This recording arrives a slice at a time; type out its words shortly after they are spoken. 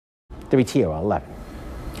wtol 11.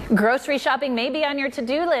 Grocery shopping may be on your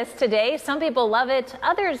to-do list today. Some people love it,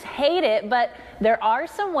 others hate it, but there are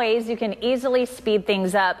some ways you can easily speed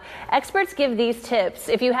things up. Experts give these tips.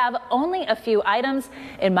 If you have only a few items,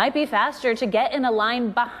 it might be faster to get in a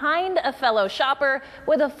line behind a fellow shopper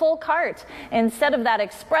with a full cart instead of that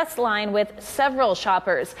express line with several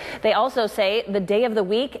shoppers. They also say the day of the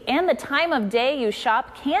week and the time of day you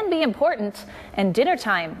shop can be important, and dinner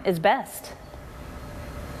time is best.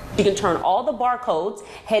 You can turn all the barcodes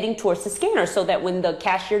heading towards the scanner so that when the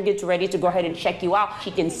cashier gets ready to go ahead and check you out,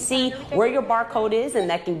 she can see where your barcode is, and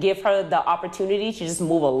that can give her the opportunity to just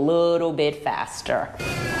move a little bit faster.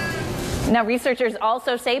 Now, researchers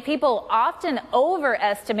also say people often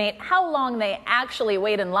overestimate how long they actually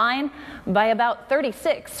wait in line by about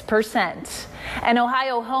 36%. An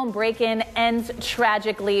Ohio home break-in ends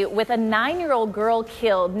tragically with a 9-year-old girl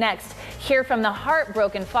killed. Next, hear from the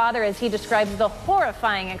heartbroken father as he describes the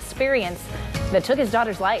horrifying experience that took his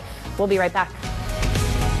daughter's life. We'll be right back.